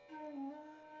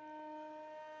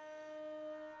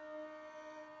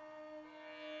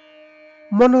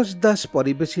ମନୋଜ ଦାସ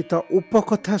ପରିବେଶିତ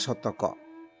ଉପକଥା ଶତକ।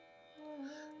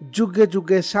 ଯୁଗେ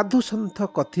ଯୁଗେ ସାଧୁସନ୍ଥ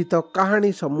କଥିତ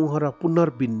କାହାଣୀ ସମୂହର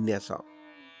ପୁନର୍ବିନ୍ୟାସ।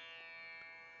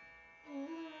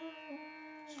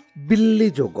 ବିଲ୍ଲି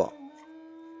ଯୋଗ।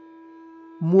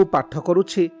 ମୁଁ ପାଠ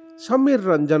କରୁଛି ସମୀର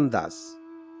ରଞ୍ଜନ ଦାସ।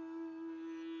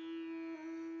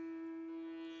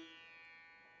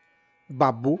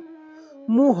 ବାବୁ,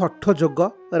 ମୁଁ ହଠ ଯୋଗ,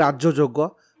 ରାଜଯୋଗ,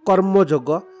 କର୍ମଯୋଗ,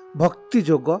 ଭକ୍ତି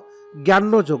ଯୋଗ,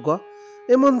 ଜ୍ଞାନ ଯୋଗ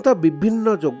ଏମନ୍ତ ବିଭିନ୍ନ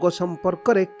ଯୋଗ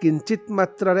ସମ୍ପର୍କରେ କିଞ୍ଚିତ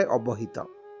ମାତ୍ରାରେ ଅବହିତ।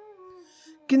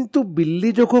 କିନ୍ତୁ ବିଲ୍ଲି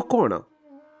ଯୋଗ କ'ଣ,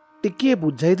 ଟିକିଏ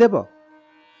ବୁଝାଇଦେବ?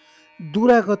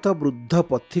 ଦୂରାଗତ ବୃଦ୍ଧ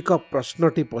ପଥିକ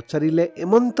ପ୍ରଶ୍ନଟି ପଚାରିଲେ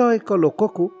ଏମନ୍ତ ଏକ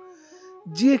ଲୋକକୁ,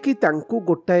 ଯିଏକି ତାଙ୍କୁ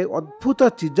ଗୋଟାଏ ଅଦ୍ଭୁତ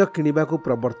ଚିଜ କିଣିବାକୁ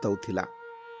ପ୍ରବର୍ତ୍ତାଉଥିଲା।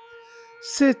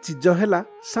 ସେ ଚିଜ ହେଲା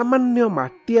ସାମାନ୍ୟ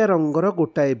ମାଟିଆ ରଙ୍ଗର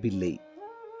ଗୋଟାଏ ବିଲେଇ।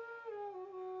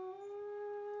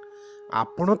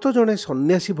 ଆପଣ ତ ଜଣେ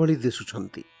ସନ୍ନ୍ୟାସୀ ଭଳି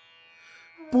ଦିଶୁଛନ୍ତି,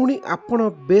 ପୁଣି ଆପଣ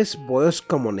ବେଶ୍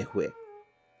ବୟସ୍କ ମନେ ହୁଏ।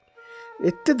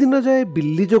 ଏତେ ଦିନ ଯାଏ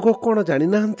ବିଲ୍ଲି ଯୋଗ କ'ଣ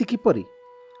ଜାଣିନାହାନ୍ତି କିପରି?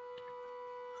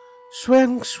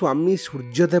 ସ୍ୱୟଂ ସ୍ୱାମୀ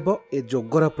ସୂର୍ଯ୍ୟଦେବ ଏ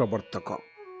ଯୋଗର ପ୍ରବର୍ତ୍ତକ।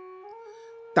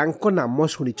 ତାଙ୍କ ନାମ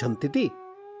ଶୁଣିଛନ୍ତି ଟି?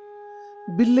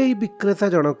 ବିଲେଇ ବିକ୍ରେତା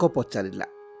ଜଣକ ପଚାରିଲା।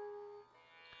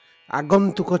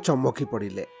 ଆଗନ୍ତୁକ ଚମକି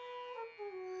ପଡ଼ିଲେ।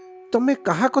 ତମେ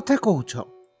କାହା କଥା କହୁଛ?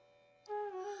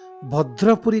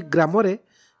 ଭଦ୍ରପୁରୀ ଗ୍ରାମରେ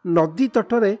ନଦୀ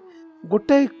ତଟରେ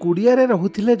ଗୋଟାଏ କୁଡ଼ିଆରେ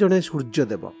ରହୁଥିଲେ ଜଣେ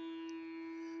ସୂର୍ଯ୍ୟଦେବ।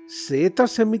 ସେ ତ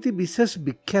ସେମିତି ବିଶେଷ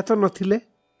ବିଖ୍ୟାତ ନଥିଲେ।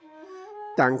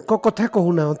 ତାଙ୍କ କଥା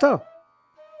କହୁନାହଁ ତ?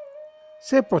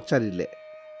 ସେ ପଚାରିଲେ।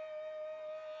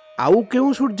 ଆଉ କେଉଁ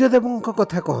ସୂର୍ଯ୍ୟଦେବଙ୍କ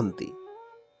କଥା କହନ୍ତି?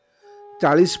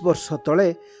 40 ବର୍ଷ ତଳେ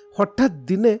ହଠାତ୍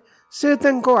ଦିନେ ସେ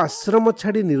ତାଙ୍କ ଆଶ୍ରମ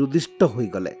ଛାଡ଼ି ନିରୁଦ୍ଦିଷ୍ଟ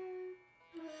ହୋଇଗଲେ।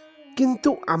 କିନ୍ତୁ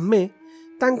ଆମେ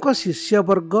ତାଙ୍କ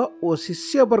ଶିଷ୍ୟବର୍ଗ ଓ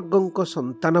ଶିଷ୍ୟବର୍ଗଙ୍କ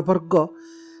ସନ୍ତାନବର୍ଗ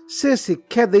ସେ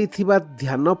ଶିକ୍ଷା ଦେଇଥିବା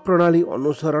ଧ୍ୟାନ ପ୍ରଣାଳୀ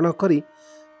ଅନୁସରଣ କରି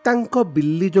ତାଙ୍କ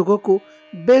ବିଲ୍ଲି ଯୋଗକୁ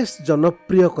ବେଶ୍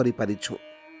ଜନପ୍ରିୟ କରିପାରିଛୁ।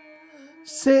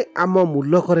 ସେ ଆମ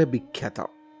ମୁଲକରେ ବିଖ୍ୟାତ।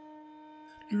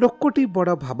 ଲୋକଟି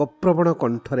ବଡ଼ ଭାବପ୍ରବଣ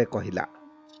କଣ୍ଠରେ କହିଲା।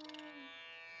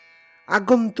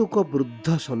 ଆଗନ୍ତୁକ ବୃଦ୍ଧ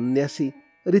ସନ୍ନ୍ୟାସୀ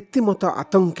ରୀତିମତ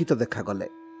ଆତଙ୍କିତ ଦେଖାଗଲେ।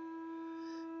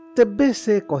 ତେବେ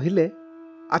ସେ କହିଲେ,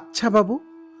 ଆଚ୍ଛା ବାବୁ,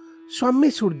 ସ୍ୱାମୀ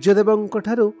ସୂର୍ଯ୍ୟଦେବଙ୍କ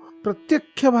ଠାରୁ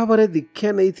ପ୍ରତ୍ୟକ୍ଷ ଭାବରେ ଦୀକ୍ଷା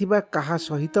ନେଇଥିବା କାହା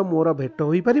ସହିତ ମୋର ଭେଟ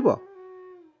ହୋଇପାରିବ?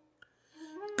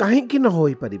 କାହିଁକି ନ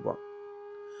ହୋଇପାରିବ?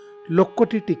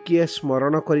 ଲୋକଟି ଟିକିଏ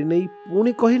ସ୍ମରଣ କରିନେଇ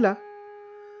ପୁଣି କହିଲା,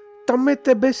 ତମେ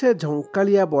ତେବେ ସେ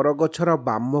ଝଙ୍କାଳିଆ ବରଗଛର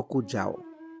ବାମକୁ ଯାଅ।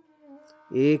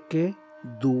 1,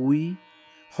 2,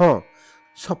 ହଁ,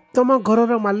 7ମ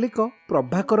ଘରର ମାଲିକ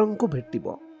ପ୍ରଭାକରଙ୍କୁ ଭେଟିବ।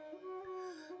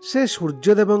 ସେ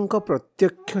ସୂର୍ଯ୍ୟଦେବଙ୍କ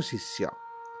ପ୍ରତ୍ୟକ୍ଷ ଶିଷ୍ୟ।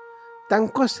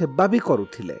 ତାଙ୍କ ସେବା ବି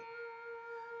କରୁଥିଲେ।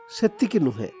 ସେତିକି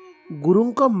ନୁହେଁ,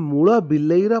 ଗୁରୁଙ୍କ ମୂଳ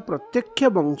ବିଲେଇର ପ୍ରତ୍ୟକ୍ଷ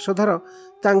ବଂଶଧର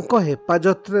ତାଙ୍କ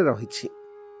ହେପାଜତରେ ରହିଛି।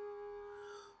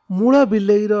 ମୂଳ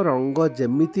ବିଲେଇର ରଙ୍ଗ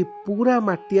ଯେମିତି ପୁରା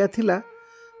ମାଟିଆ ଥିଲା,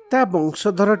 ତା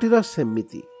ବଂଶଧରଟିର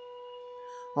ସେମିତି।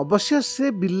 ଅବଶ୍ୟ ସେ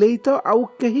ବିଲେଇ ତ ଆଉ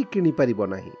କେହି କିଣିପାରିବ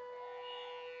ନାହିଁ।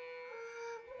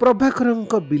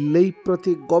 ପ୍ରଭାକରଙ୍କ ବିଲେଇ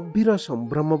ପ୍ରତି ଗଭୀର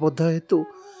ସମ୍ଭ୍ରମବୋଧ ହେତୁ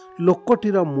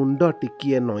ଲୋକଟିର ମୁଣ୍ଡ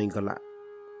ଟିକିଏ ନଇଁଗଲା।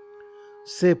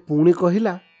 ସେ ପୁଣି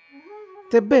କହିଲା,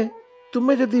 ତେବେ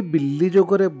ତୁମେ ଯଦି ବିଲ୍ଲି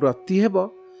ଯୋଗରେ ବ୍ରତୀ ହେବ,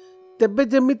 ତେବେ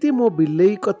ଯେମିତି ମୋ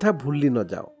ବିଲେଇ କଥା ଭୁଲି ନ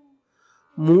ଯାଅ।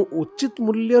 ମୁଁ ଉଚିତ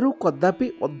ମୂଲ୍ୟରୁ କଦାପି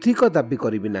ଅଧିକ ଦାବି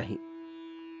କରିବି ନାହିଁ।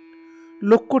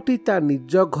 ଲୋକଟି ତା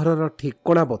ନିଜ ଘରର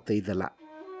ଠିକଣା ବତେଇ ଦେଲା।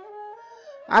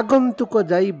 ଆଗନ୍ତୁକ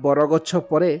ଯାଇ ବରଗଛ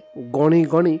ପରେ ଗଣି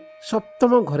ଗଣି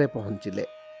 7ମ ଘରେ ପହଞ୍ଚିଲେ।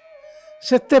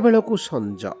 ସେତେବେଳକୁ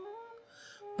ସଞ୍ଜ।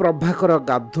 ପ୍ରଭାକର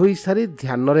ଗାଧୋଇ ସାରି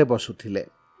ଧ୍ୟାନରେ ବସୁଥିଲେ।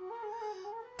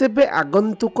 ତେବେ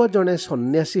ଆଗନ୍ତୁକ ଜଣେ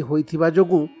ସନ୍ନ୍ୟାସୀ ହୋଇଥିବା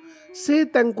ଯୋଗୁଁ ସେ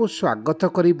ତାଙ୍କୁ ସ୍ୱାଗତ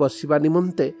କରି ବସିବା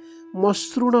ନିମନ୍ତେ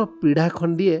ମସୃଣ ପିଢ଼ା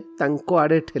ଖଣ୍ଡିଏ ତାଙ୍କ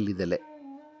ଆଡ଼େ ଠେଲିଦେଲେ।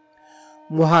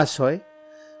 ମହାଶୟ,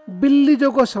 ବିଲ୍ଲି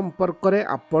ଯୋଗ ସମ୍ପର୍କରେ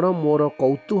ଆପଣ ମୋର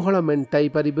କୌତୂହଳ ମେଣ୍ଟାଇ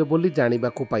ପାରିବେ ବୋଲି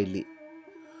ଜାଣିବାକୁ ପାଇଲି।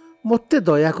 ମୋତେ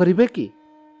ଦୟା କରିବେ କି?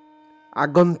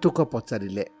 ଆଗନ୍ତୁକ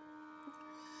ପଚାରିଲେ।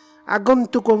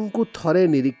 ଆଗନ୍ତୁକଙ୍କୁ ଥରେ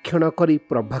ନିରୀକ୍ଷଣ କରି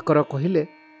ପ୍ରଭାକର କହିଲେ,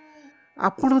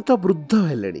 ଆପଣ ତ ବୃଦ୍ଧ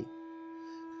ହେଲେଣି।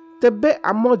 ତେବେ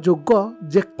ଆମ ଯୋଗ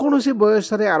ଯେକୌଣସି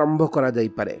ବୟସରେ ଆରମ୍ଭ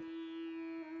କରାଯାଇପାରେ।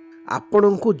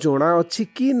 ଆପଣଙ୍କୁ ଜଣା ଅଛି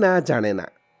କି ନା ଜାଣେ ନା,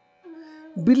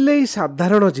 ବିଲେଇ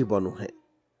ସାଧାରଣ ଜୀବ ନୁହେଁ।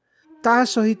 ତା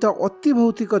ସହିତ ଅତି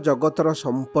ଭୌତିକ ଜଗତର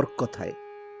ସମ୍ପର୍କ ଥାଏ।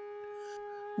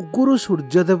 ଗୁରୁ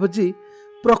ସୂର୍ଯ୍ୟଦେବଜୀ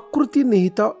ପ୍ରକୃତି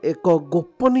ନିହିତ ଏକ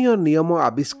ଗୋପନୀୟ ନିୟମ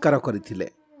ଆବିଷ୍କାର କରିଥିଲେ।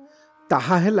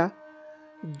 ତାହା ହେଲା,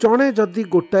 ଜଣେ ଯଦି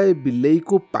ଗୋଟାଏ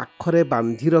ବିଲେଇକୁ ପାଖରେ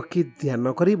ବାନ୍ଧି ରଖି ଧ୍ୟାନ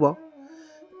କରିବ,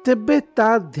 ତେବେ ତା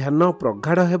ଧ୍ୟାନ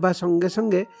ପ୍ରଗାଢ଼ ହେବା ସଙ୍ଗେ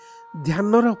ସଙ୍ଗେ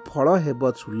ଧ୍ୟାନର ଫଳ ହେବ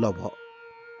ସୁଲଭ।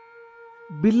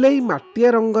 ବିଲେଇ ମାଟିଆ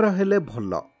ରଙ୍ଗର ହେଲେ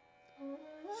ଭଲ।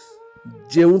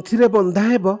 ଯେଉଁଥିରେ ବନ୍ଧା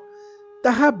ହେବ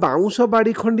ତାହା ବାଉଁଶ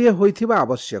ବାଡ଼ି ଖଣ୍ଡିଏ ହୋଇଥିବା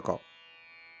ଆବଶ୍ୟକ।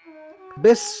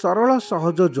 ବେଶ୍ ସରଳ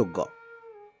ସହଜ ଯୋଗ,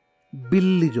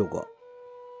 ବିଲ୍ଲି ଯୋଗ।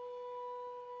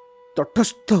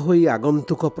 ତଟସ୍ଥ ହୋଇ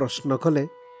ଆଗନ୍ତୁକ ପ୍ରଶ୍ନ କଲେ,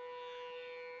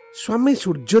 ସ୍ୱାମୀ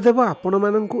ସୂର୍ଯ୍ୟଦେବ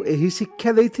ଆପଣମାନଙ୍କୁ ଏହି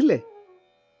ଶିକ୍ଷା ଦେଇଥିଲେ?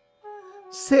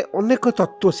 ସେ ଅନେକ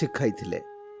ତତ୍ତ୍ୱ ଶିଖାଇଥିଲେ,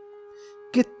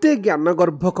 କେତେ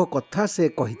ଜ୍ଞାନଗର୍ଭକ କଥା ସେ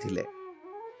କହିଥିଲେ।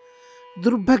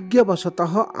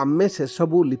 ଦୁର୍ଭାଗ୍ୟବଶତଃ ଆମେ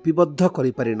ସେସବୁ ଲିପିବଦ୍ଧ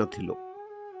କରିପାରିନଥିଲୁ।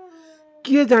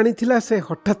 କିଏ ଜାଣିଥିଲା ସେ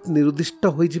ହଠାତ୍ ନିରୁଦ୍ଦିଷ୍ଟ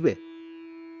ହୋଇଯିବେ।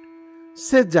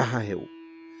 ସେ ଯାହା ହେଉ,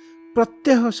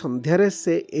 ପ୍ରତ୍ୟହ ସନ୍ଧ୍ୟାରେ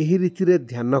ସେ ଏହି ରୀତିରେ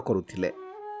ଧ୍ୟାନ କରୁଥିଲେ।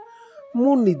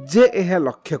 ମୁଁ ନିଜେ ଏହା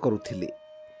ଲକ୍ଷ୍ୟ କରୁଥିଲି।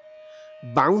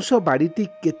 ବାଉଁଶ ବାଡ଼ିଟି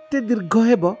କେତେ ଦୀର୍ଘ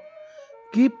ହେବ,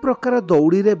 କି ପ୍ରକାର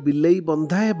ଦଉଡ଼ିରେ ବିଲେଇ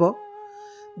ବନ୍ଧା ହେବ,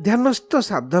 ଧ୍ୟାନସ୍ଥ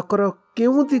ସାଧକର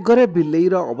କେଉଁ ଦିଗରେ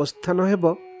ବିଲେଇର ଅବସ୍ଥାନ ହେବ,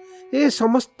 ଏ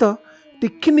ସମସ୍ତ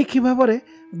ଟିଖିନିଖି ଭାବରେ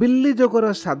ବିଲ୍ଲି ଯୋଗର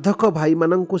ସାଧକ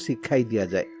ଭାଇମାନଙ୍କୁ ଶିଖାଇ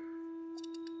ଦିଆଯାଏ।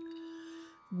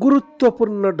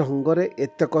 ଗୁରୁତ୍ୱପୂର୍ଣ୍ଣ ଢଙ୍ଗରେ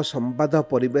ଏତକ ସମ୍ବାଦ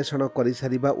ପରିବେଷଣ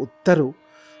କରିସାରିବା ଉତ୍ତାରୁ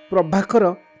ପ୍ରଭାକର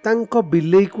ତାଙ୍କ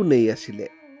ବିଲେଇକୁ ନେଇ ଆସିଲେ।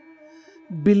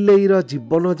 ବିଲେଇର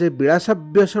ଜୀବନ ଯେ ବିଳାସ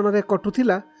ବ୍ୟସନରେ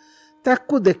କଟୁଥିଲା,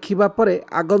 ତାକୁ ଦେଖିବା ପରେ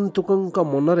ଆଗନ୍ତୁକଙ୍କ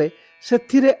ମନରେ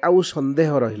ସେଥିରେ ଆଉ ସନ୍ଦେହ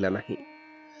ରହିଲା ନାହିଁ।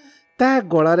 ତା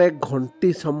ଗଳାରେ ଘଣ୍ଟି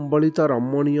ସମ୍ବଳିତ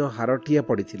ରମଣୀୟ ହାରଟିଏ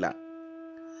ପଡ଼ିଥିଲା।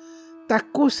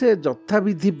 ତାକୁ ସେ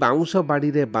ଯଥାବିଧି ବାଉଁଶ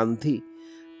ବାଡ଼ିରେ ବାନ୍ଧି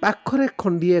ପାଖରେ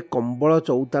ଖଣ୍ଡିଏ କମ୍ବଳ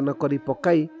ଚଉତାନ କରି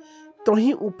ପକାଇ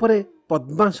ତହିଁ ଉପରେ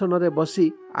ପଦ୍ମାସନରେ ବସି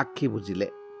ଆଖି ବୁଜିଲେ।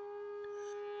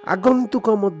 ଆଗନ୍ତୁକ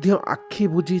ମଧ୍ୟ ଆଖି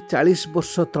ବୁଜି 40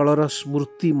 ବର୍ଷ ତଳର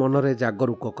ସ୍ମୃତି ମନରେ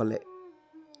ଜାଗରୁକ କଲେ।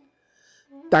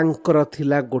 ତାଙ୍କର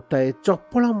ଥିଲା ଗୋଟାଏ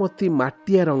ଚପଳମତି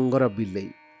ମାଟିଆ ରଙ୍ଗର ବିଲେଇ।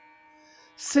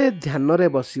 ସେ ଧ୍ୟାନରେ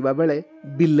ବସିବା ବେଳେ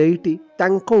ବିଲେଇଟି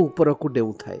ତାଙ୍କ ଉପରକୁ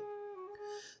ଡେଉଁଥାଏ,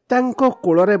 ତାଙ୍କ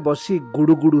କୋଳରେ ବସି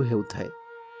ଗୁଡ଼ୁଗୁଡ଼ୁ ହେଉଥାଏ।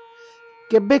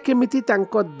 କେବେ କେମିତି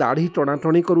ତାଙ୍କ ଦାଢ଼ି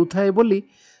ଟଣାଟଣି କରୁଥାଏ ବୋଲି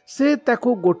ସେ ତାକୁ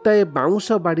ଗୋଟାଏ ବାଉଁଶ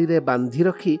ବାଡ଼ିରେ ବାନ୍ଧି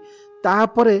ରଖି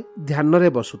ତାପରେ ଧ୍ୟାନରେ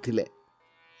ବସୁଥିଲେ।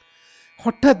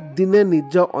 ହଠାତ୍ ଦିନେ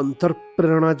ନିଜ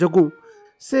ଅନ୍ତର୍ପ୍ରେରଣା ଯୋଗୁଁ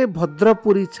ସେ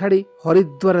ଭଦ୍ରପୁରୀ ଛାଡ଼ି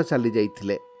ହରିଦ୍ୱାର ଚାଲି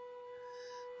ଯାଇଥିଲେ।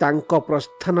 ତାଙ୍କ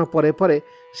ପ୍ରସ୍ଥାନ ପରେ ପରେ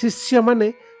ଶିଷ୍ୟମାନେ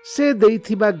ସେ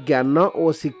ଦେଇଥିବା ଜ୍ଞାନ ଓ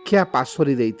ଶିକ୍ଷା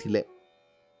ପାଶୋରି ଦେଇଥିଲେ।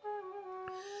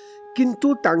 କିନ୍ତୁ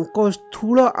ତାଙ୍କ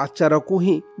ସ୍ଥୂଳ ଆଚାରକୁ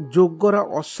ହିଁ ଯୋଗର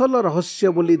ଅସଲ ରହସ୍ୟ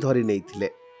ବୋଲି ଧରି ନେଇଥିଲେ।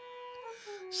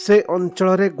 ସେ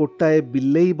ଅଞ୍ଚଳରେ ଗୋଟାଏ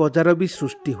ବିଲେଇ ବଜାର ବି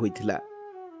ସୃଷ୍ଟି ହୋଇଥିଲା।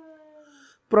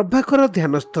 ପ୍ରଭାକର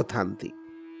ଧ୍ୟାନସ୍ଥ ଥାନ୍ତି।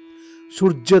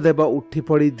 ସୂର୍ଯ୍ୟଦେବ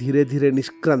ଉଠିପଡ଼ି ଧୀରେ ଧୀରେ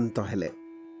ନିଷ୍କ୍ରାନ୍ତ ହେଲେ।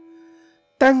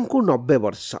 ତାଙ୍କୁ 90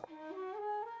 ବର୍ଷ।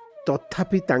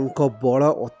 ତଥାପି ତାଙ୍କ ବଳ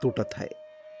ଅତୁଟ ଥାଏ।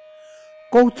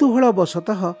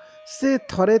 କୌତୂହଳବଶତଃ ସେ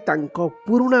ଥରେ ତାଙ୍କ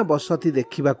ପୁରୁଣା ବସତି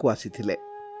ଦେଖିବାକୁ ଆସିଥିଲେ।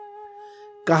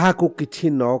 କାହାକୁ କିଛି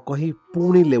ନ କହି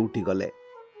ପୁଣି ଲେଉଟିଗଲେ।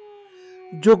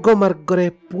 ଯୋଗମାର୍ଗରେ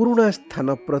ପୁରୁଣା ସ୍ଥାନ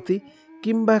ପ୍ରତି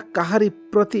କିମ୍ବା କାହାରି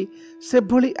ପ୍ରତି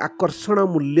ସେଭଳି ଆକର୍ଷଣ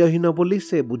ମୂଲ୍ୟହୀନ ବୋଲି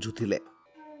ସେ ବୁଝୁଥିଲେ।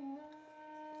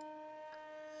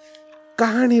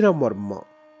 କାହାଣୀର ମର୍ମ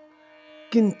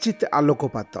କିଞ୍ଚିତ୍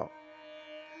ଆଲୋକପାତ।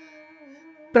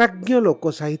 ପ୍ରାଜ୍ଞ ଲୋକ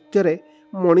ସାହିତ୍ୟରେ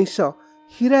ମଣିଷ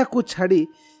ହୀରାକୁ ଛାଡ଼ି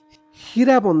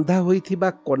ହୀରା ବନ୍ଧା ହୋଇଥିବା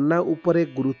କନା ଉପରେ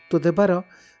ଗୁରୁତ୍ୱ ଦେବାର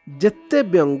ଯେତେ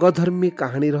ବ୍ୟଙ୍ଗଧର୍ମୀ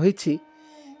କାହାଣୀ ରହିଛି,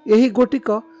 ଏହି ଗୋଟିକ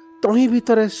ତହିଁ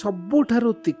ଭିତରେ ସବୁଠାରୁ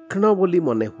ତୀକ୍ଷ୍ଣ ବୋଲି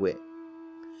ମନେ ହୁଏ।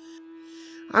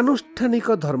 ଆନୁଷ୍ଠାନିକ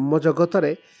ଧର୍ମ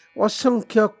ଜଗତରେ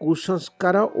ଅସଂଖ୍ୟ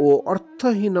କୁସଂସ୍କାର ଓ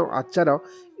ଅର୍ଥହୀନ ଆଚାର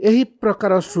ଏହି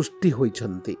ପ୍ରକାର ସୃଷ୍ଟି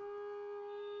ହୋଇଛନ୍ତି।